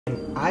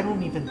I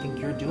don't even think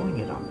you're doing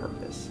it on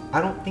purpose.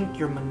 I don't think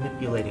you're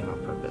manipulating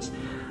on purpose.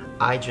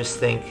 I just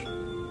think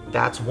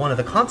that's one of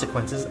the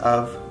consequences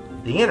of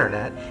the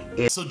internet.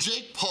 So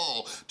Jake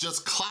Paul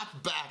just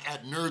clapped back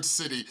at Nerd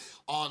City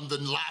on the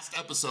last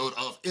episode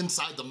of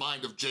Inside the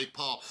Mind of Jake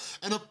Paul,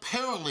 and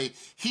apparently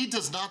he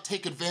does not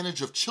take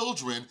advantage of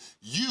children.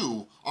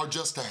 You are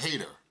just a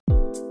hater.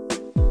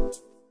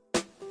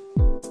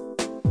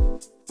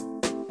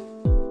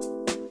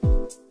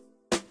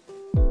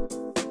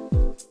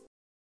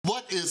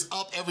 What is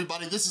up,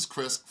 everybody? This is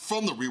Chris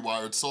from the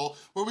Rewired Soul,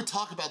 where we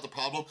talk about the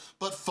problem,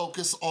 but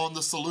focus on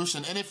the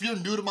solution. And if you're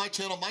new to my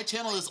channel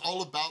is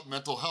all about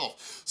mental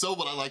health. So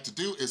what I like to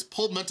do is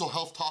pull mental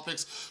health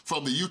topics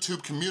from the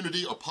YouTube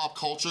community or pop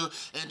culture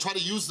and try to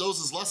use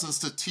those as lessons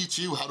to teach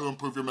you how to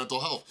improve your mental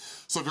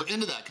health. So if you're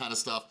into that kind of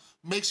stuff,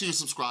 make sure you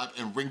subscribe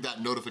and ring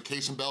that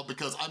notification bell,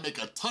 because I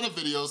make a ton of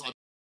videos. I've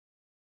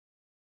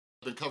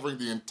been covering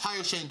the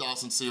entire Shane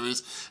Dawson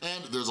series,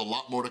 and there's a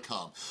lot more to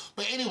come.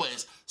 But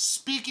anyways,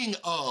 speaking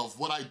of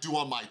what I do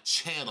on my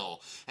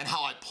channel and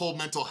how I pull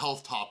mental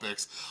health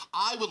topics,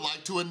 I would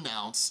like to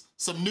announce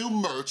some new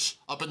merch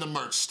up in the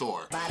merch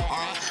store, all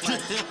right?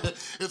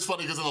 It's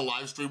funny because in the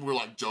live stream, we were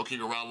like joking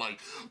around,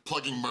 like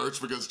plugging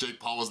merch because Jake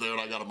Paul was there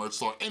and I got a merch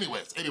store.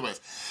 Anyways,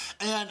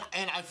 and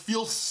I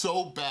feel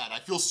so bad. I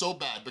feel so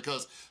bad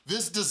because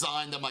this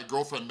design that my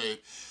girlfriend made,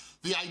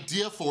 the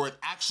idea for it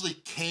actually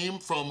came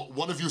from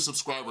one of you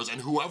subscribers,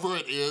 and whoever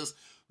it is,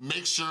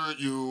 make sure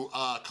you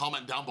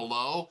comment down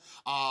below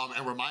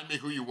and remind me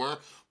who you were.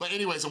 But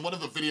anyways, in one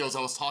of the videos, I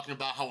was talking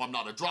about how I'm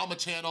not a drama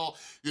channel,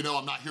 you know,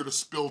 I'm not here to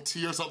spill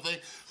tea or something.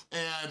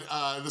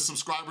 And the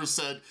subscribers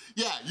said,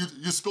 yeah,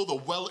 you spilled a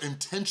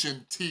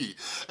well-intentioned tea.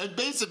 And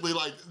basically,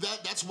 like,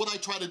 that's what I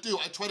try to do.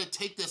 I try to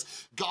take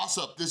this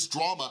gossip, this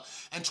drama,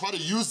 and try to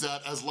use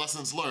that as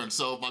lessons learned.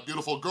 So my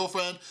beautiful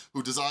girlfriend,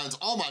 who designs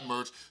all my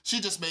merch, she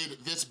just made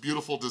this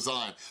beautiful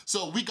design.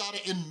 So we got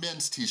it in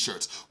men's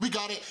t-shirts, we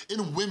got it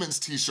in women's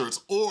t-shirts,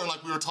 or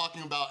like we were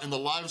talking about in the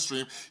live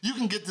stream, you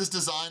can get this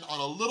design on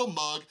a little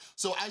mug,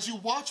 so as you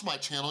watch my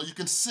channel, you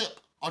can sip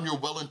on your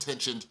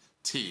well-intentioned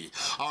tea.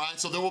 All right,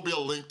 so there will be a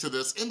link to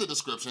this in the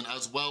description,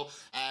 as well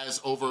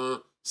as over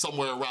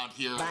somewhere around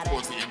here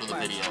towards the end of the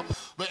video.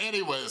 But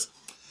anyways,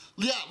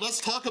 yeah, let's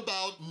talk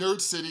about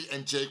Nerd City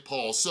and Jake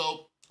Paul.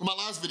 So in my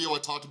last video, I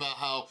talked about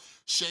how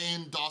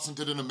Shane Dawson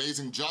did an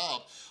amazing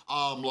job,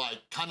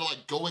 kind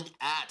of going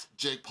at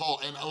Jake Paul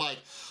and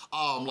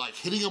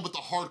hitting him with the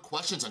hard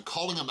questions and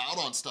calling him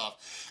out on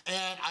stuff.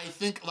 And I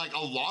think like a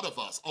lot of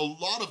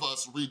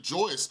us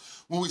rejoiced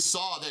when we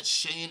saw that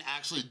Shane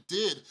actually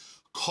did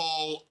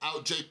call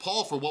out Jake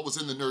Paul for what was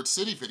in the Nerd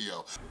City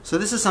video. So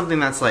this is something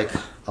that's like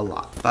a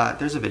lot, but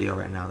there's a video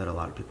right now that a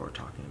lot of people are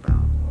talking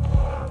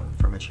about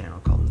from a channel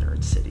called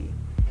Nerd City.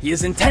 He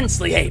is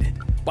intensely hated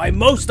by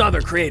most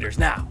other creators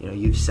now. You know,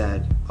 you've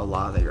said a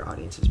lot that your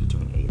audience is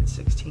between 8 and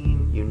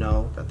 16. You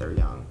know that they're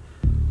young.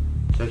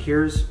 So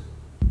here's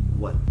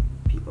what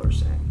people are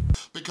saying.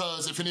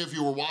 Because if any of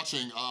you were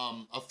watching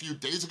a few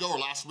days ago or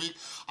last week,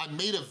 I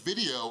made a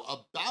video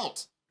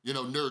about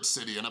Nerd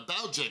City and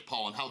about Jake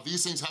Paul and how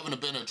these things haven't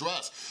been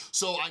addressed.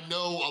 So I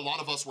know a lot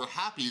of us were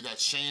happy that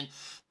Shane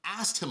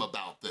asked him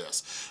about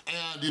this.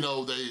 And,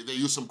 they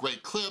used some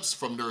great clips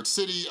from Nerd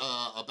City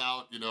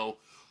about,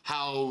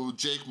 how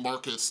Jake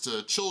markets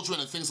to children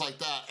and things like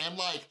that. And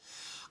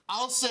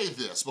I'll say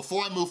this,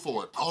 before I move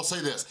forward, I'll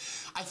say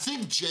this. I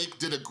think Jake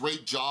did a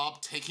great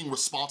job taking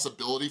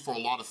responsibility for a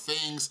lot of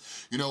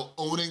things,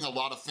 owning a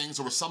lot of things.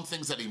 There were some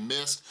things that he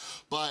missed,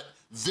 but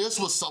this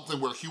was something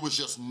where he was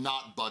just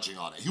not budging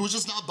on it. He was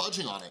just not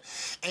budging on it.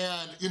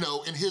 And,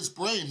 in his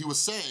brain, he was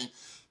saying,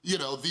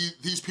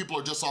 these people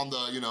are just on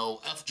the,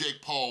 F Jake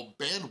Paul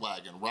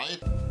bandwagon,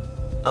 right?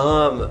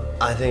 Honestly,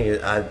 I think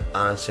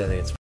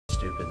it's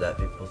stupid that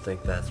people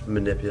think that's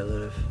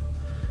manipulative.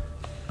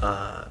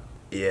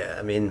 Yeah,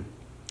 I mean,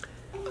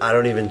 I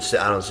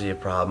don't see a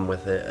problem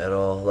with it at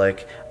all.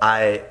 Like,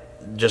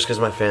 just because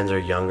my fans are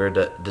younger,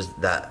 does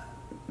that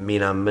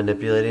mean I'm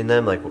manipulating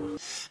them? Like,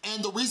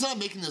 and the reason I'm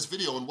making this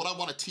video and what I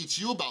want to teach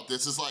you about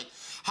this is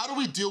how do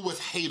we deal with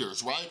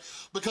haters, right?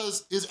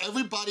 Because is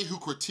everybody who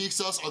critiques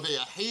us, are they a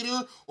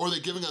hater or are they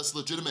giving us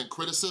legitimate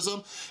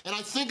criticism? And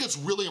I think it's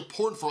really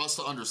important for us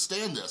to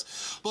understand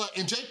this. But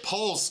in Jake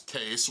Paul's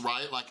case,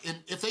 right,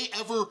 if they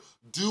ever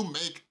do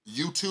make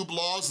YouTube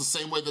laws the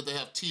same way that they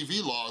have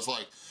TV laws,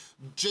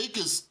 Jake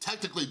is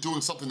technically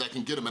doing something that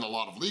can get him in a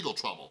lot of legal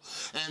trouble.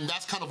 And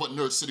that's kind of what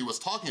Nerd City was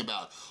talking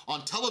about.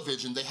 On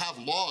television, they have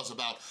laws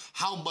about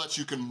how much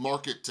you can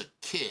market to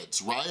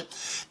kids, right?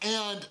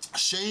 And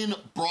Shane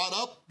brought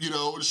up,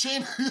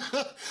 Shane,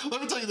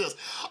 let me tell you this.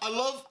 I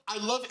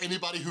love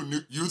anybody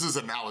who uses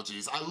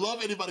analogies. I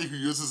love anybody who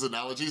uses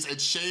analogies.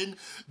 And Shane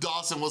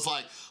Dawson was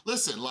like,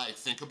 listen,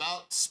 think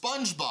about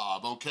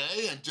SpongeBob,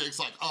 okay? And Jake's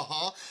like,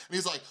 uh-huh. And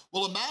he's like,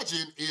 well,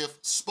 imagine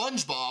if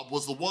SpongeBob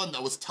was the one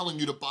that was telling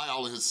you to buy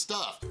all of his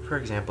stuff. For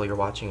example, you're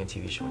watching a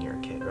TV show when you're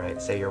a kid,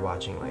 right? Say you're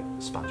watching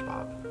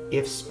SpongeBob.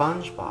 If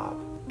SpongeBob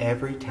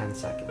every 10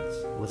 seconds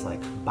was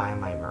buy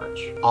my merch,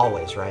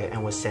 always, right?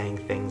 And was saying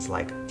things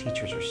like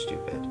teachers are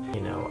stupid,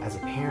 as a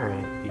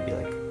parent, you'd be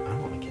like, I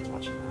don't want my kids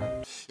watching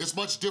that. It's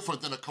much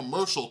different than a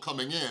commercial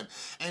coming in.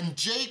 And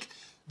Jake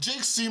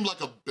seemed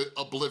like a bit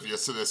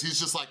oblivious to this. He's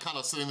just like kind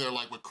of sitting there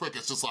like with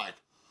crickets, just like,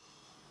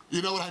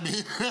 you know what I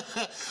mean?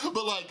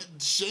 But like,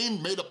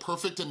 Shane made a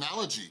perfect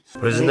analogy.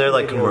 But isn't there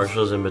like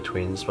commercials in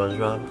between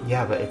SpongeBob?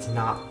 Yeah, but it's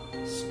not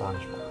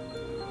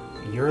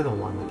SpongeBob. You're the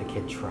one that the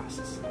kid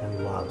trusts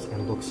and loves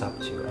and looks up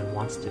to and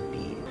wants to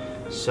be.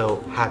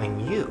 So having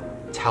you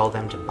tell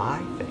them to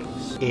buy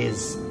things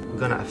is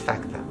gonna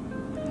affect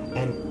them.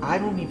 And I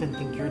don't even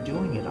think you're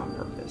doing it on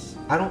purpose.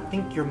 I don't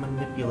think you're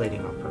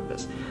manipulating on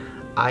purpose.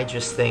 I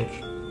just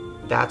think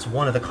that's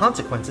one of the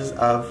consequences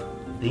of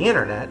the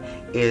internet,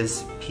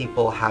 is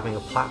people having a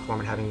platform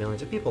and having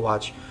millions of people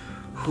watch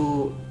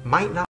who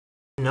might not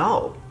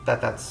know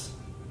that that's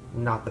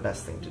not the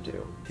best thing to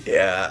do.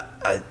 Yeah.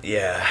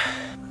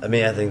 I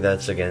mean, I think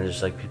that's, again,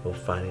 just like people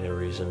finding a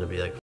reason to be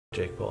like,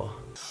 Jake Paul.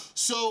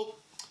 So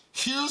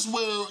here's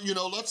where, you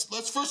know,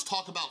 let's first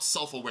talk about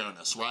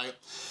self-awareness, right?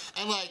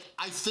 And like,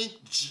 I think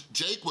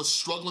Jake was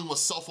struggling with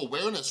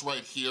self-awareness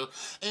right here.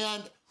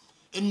 And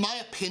in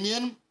my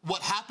opinion,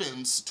 what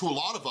happens to a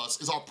lot of us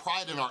is our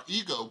pride and our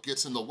ego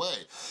gets in the way.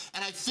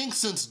 And I think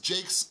since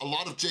a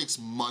lot of Jake's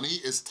money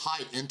is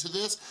tied into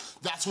this,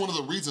 that's one of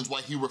the reasons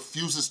why he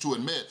refuses to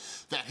admit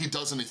that he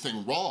does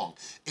anything wrong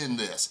in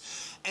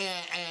this.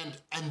 And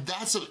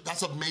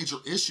that's a major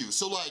issue.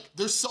 So like,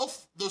 there's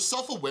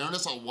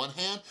self-awareness on one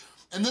hand,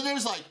 and then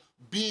there's like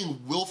being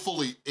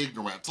willfully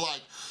ignorant.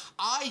 Like,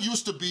 I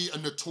used to be a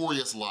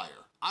notorious liar.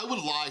 I would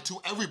lie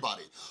to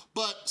everybody,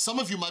 but some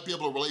of you might be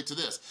able to relate to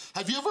this.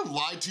 Have you ever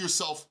lied to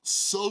yourself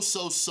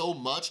so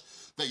much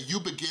that you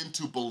begin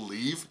to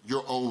believe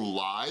your own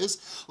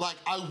lies? Like,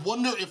 I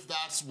wonder if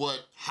that's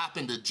what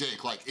happened to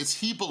Jake. Like, is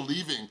he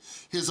believing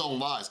his own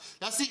lies?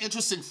 That's the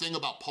interesting thing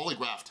about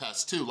polygraph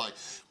tests too. Like,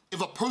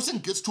 if a person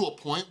gets to a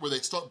point where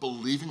they start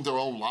believing their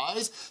own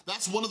lies,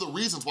 that's one of the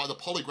reasons why the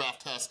polygraph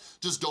tests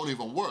just don't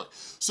even work.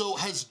 So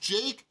has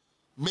Jake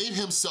made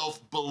himself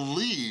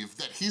believe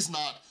that he's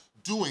not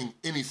doing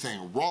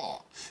anything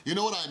wrong? You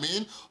know what I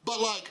mean? But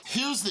like,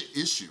 here's the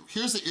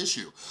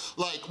issue.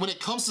 Like, when it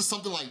comes to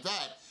something like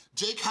that,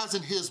 Jake has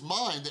in his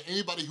mind that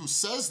anybody who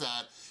says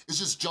that is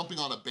just jumping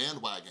on a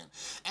bandwagon.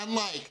 And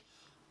like,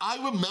 I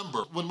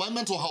remember when my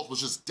mental health was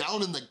just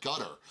down in the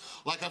gutter,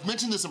 like I've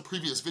mentioned this in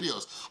previous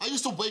videos, I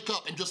used to wake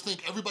up and just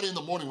think everybody in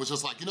the morning was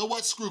just like, you know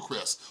what, screw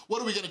Chris,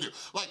 what are we gonna do?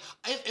 Like,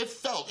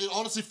 it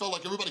honestly felt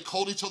like everybody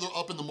called each other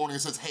up in the morning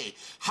and says, hey,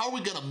 how are we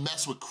gonna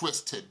mess with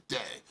Chris today,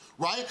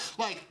 right?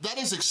 Like, that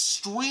is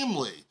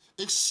extremely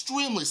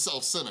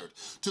self-centered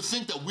to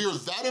think that we're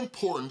that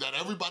important that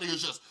everybody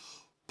is just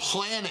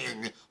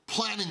planning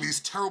these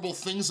terrible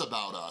things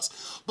about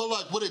us. But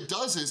like, what it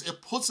does is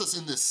it puts us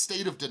in this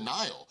state of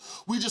denial.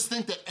 We just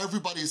think that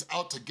everybody's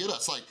out to get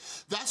us. Like,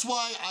 that's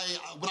why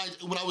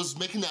when I was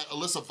making that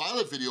Alissa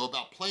Violet video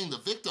about playing the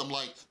victim,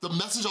 like, the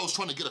message I was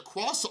trying to get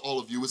across to all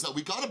of you is that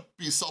we gotta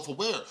be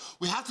self-aware.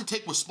 We have to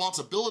take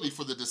responsibility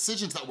for the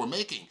decisions that we're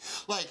making.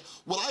 Like,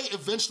 what I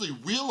eventually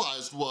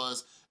realized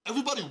was,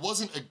 everybody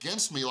wasn't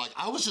against me, like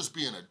I was just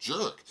being a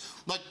jerk.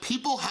 Like,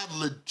 people had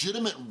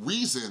legitimate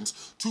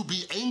reasons to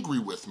be angry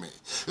with me.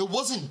 It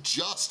wasn't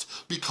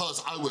just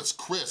because I was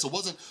Chris. It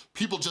wasn't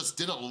people just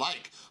didn't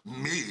like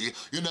me,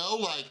 you know?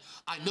 Like,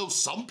 I know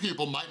some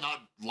people might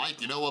not like,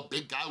 you know, a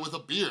big guy with a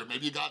beard.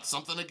 Maybe you got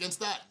something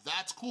against that.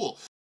 That's cool.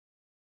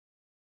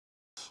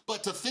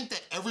 But to think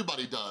that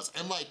everybody does,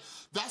 and like,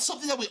 that's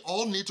something that we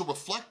all need to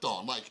reflect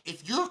on. Like,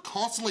 if you're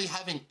constantly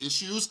having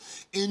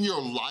issues in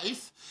your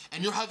life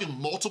and you're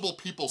having multiple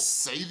people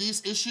say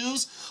these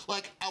issues,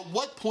 like, at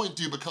what point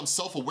do you become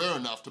self-aware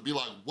enough to be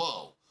like,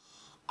 whoa,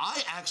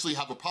 I actually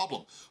have a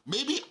problem.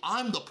 Maybe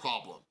I'm the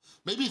problem.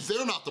 Maybe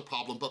they're not the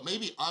problem, but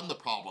maybe I'm the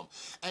problem.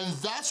 And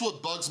that's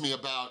what bugs me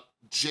about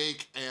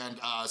Jake and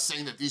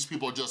saying that these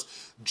people are just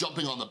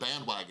jumping on the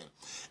bandwagon.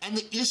 And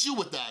the issue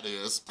with that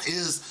is,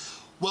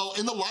 well,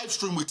 in the live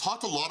stream, we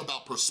talked a lot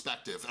about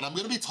perspective, and I'm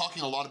gonna be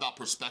talking a lot about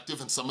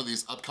perspective in some of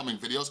these upcoming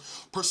videos.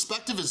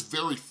 Perspective is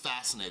very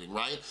fascinating,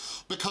 right?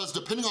 Because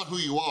depending on who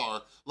you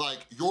are, like,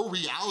 your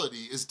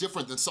reality is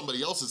different than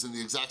somebody else's in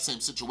the exact same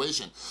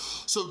situation.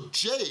 So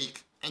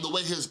Jake, and the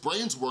way his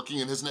brain's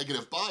working and his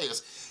negative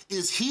bias,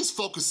 is he's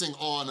focusing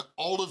on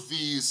all of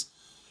these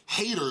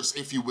haters,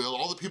 if you will,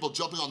 all the people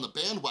jumping on the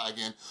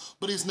bandwagon,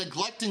 but he's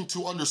neglecting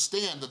to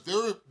understand that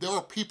there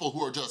are people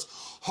who are just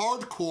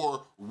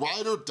hardcore,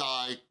 ride or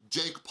die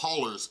Jake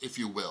Paulers, if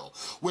you will,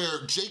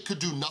 where Jake could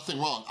do nothing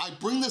wrong. I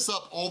bring this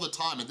up all the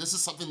time, and this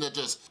is something that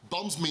just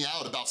bums me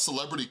out about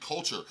celebrity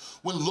culture.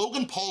 When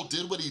Logan Paul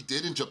did what he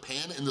did in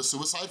Japan in the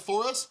suicide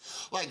forest,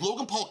 like,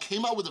 Logan Paul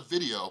came out with a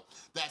video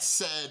that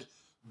said,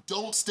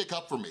 don't stick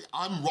up for me,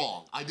 I'm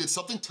wrong. I did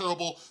something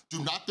terrible,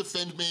 do not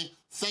defend me,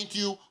 thank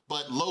you,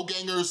 but low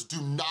gangers,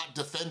 do not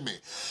defend me.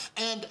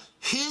 And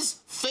his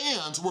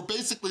fans were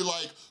basically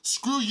like,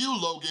 screw you,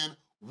 Logan,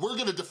 we're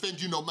gonna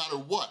defend you no matter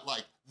what.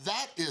 Like,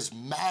 that is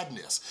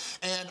madness.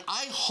 And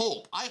I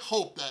hope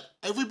that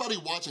everybody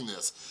watching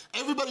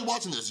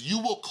this, you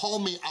will call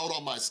me out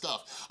on my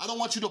stuff. I don't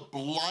want you to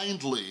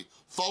blindly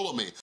follow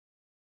me.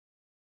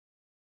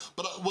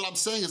 But what I'm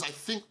saying is I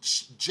think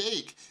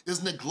Jake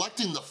is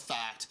neglecting the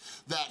fact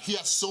that he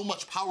has so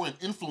much power and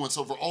influence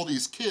over all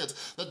these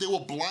kids that they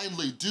will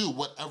blindly do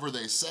whatever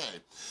they say.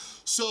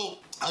 So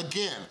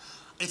again,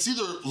 it's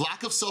either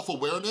lack of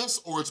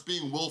self-awareness or it's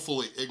being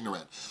willfully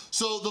ignorant.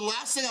 So the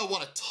last thing I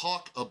wanna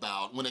talk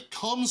about when it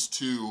comes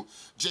to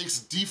Jake's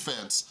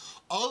defense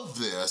of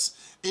this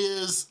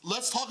is,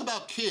 let's talk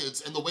about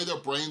kids and the way their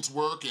brains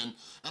work and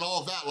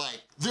all of that.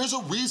 Like, there's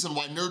a reason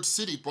why Nerd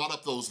City brought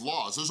up those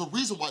laws. There's a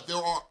reason why there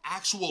are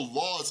actual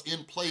laws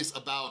in place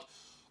about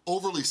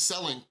overly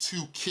selling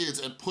to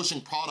kids and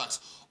pushing products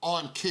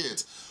on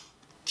kids.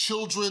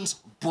 Children's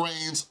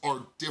brains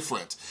are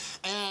different.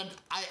 And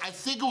I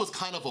think it was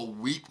kind of a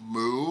weak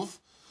move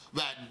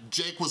that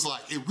Jake was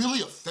like, it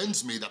really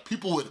offends me that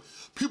people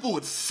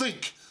would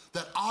think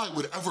that I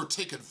would ever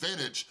take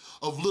advantage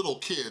of little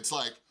kids.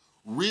 Like,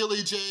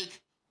 really, Jake?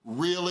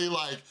 Really?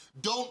 Like,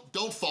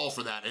 don't fall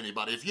for that,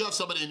 anybody. If you have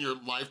somebody in your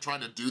life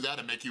trying to do that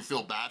and make you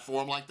feel bad for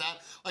them like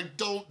that, like,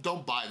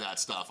 don't buy that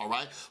stuff, all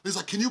right? He's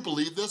like, can you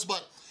believe this?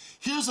 But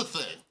here's the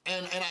thing,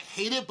 and I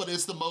hate it, but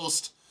it's the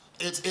most,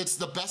 it's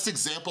the best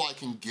example I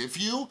can give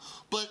you,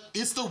 but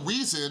it's the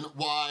reason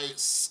why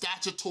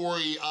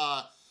statutory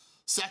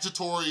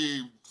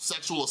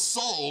sexual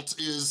assault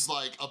is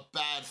like a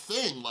bad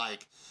thing.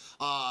 Like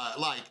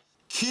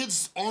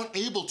kids aren't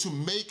able to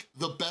make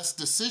the best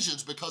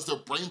decisions because their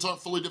brains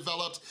aren't fully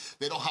developed,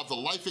 they don't have the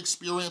life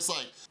experience.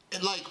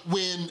 Like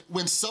when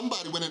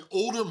an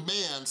older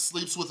man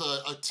sleeps with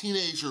a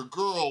teenager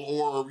girl,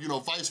 or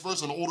vice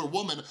versa, an older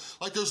woman,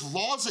 like there's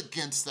laws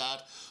against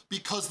that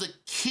because the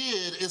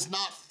kid is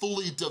not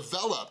fully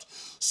developed.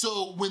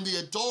 So when the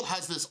adult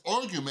has this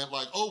argument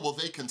like, oh, well,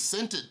 they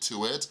consented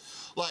to it,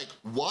 like,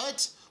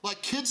 what?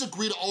 Like, kids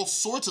agree to all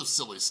sorts of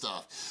silly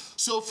stuff.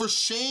 So for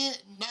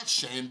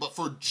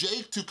for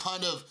Jake to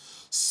kind of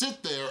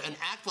sit there and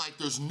act like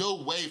there's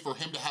no way for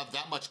him to have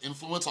that much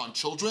influence on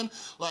children,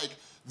 like,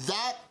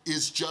 that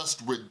is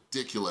just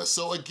ridiculous.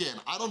 So again,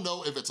 I don't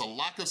know if it's a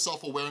lack of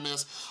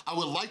self-awareness. I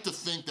would like to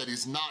think that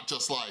he's not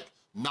just like,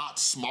 not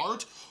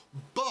smart,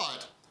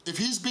 but if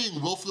he's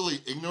being willfully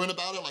ignorant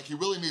about it, like, he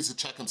really needs to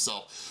check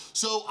himself.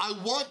 So I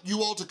want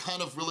you all to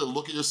kind of really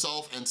look at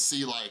yourself and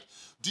see, like,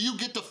 do you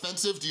get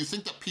defensive? Do you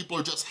think that people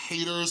are just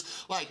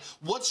haters? Like,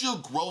 what's your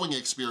growing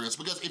experience?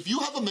 Because if you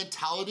have a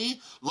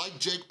mentality like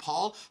Jake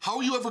Paul, how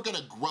are you ever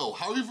gonna grow?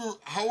 How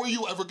are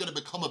you ever gonna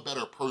become a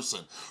better person,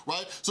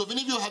 right? So if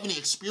any of you have any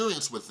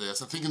experience with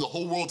this and thinking the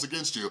whole world's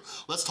against you,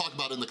 let's talk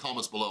about it in the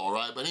comments below, all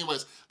right? But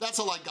anyways, that's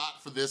all I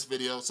got for this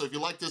video. So if you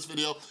like this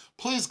video,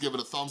 please give it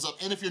a thumbs up.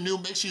 And if you're new,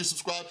 make sure you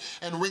subscribe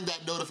and ring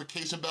that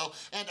notification bell.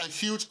 And a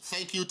huge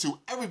thank you to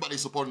everybody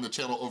supporting the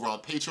channel over on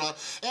Patreon.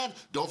 And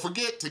don't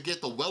forget to get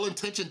the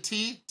well-intentioned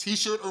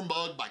t-shirt or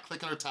mug by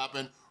clicking or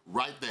tapping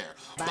right there.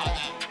 Buy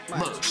that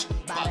merch.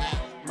 Buy that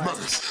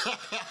merch.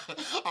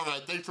 All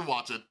right, thanks for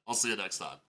watching. I'll see you next time.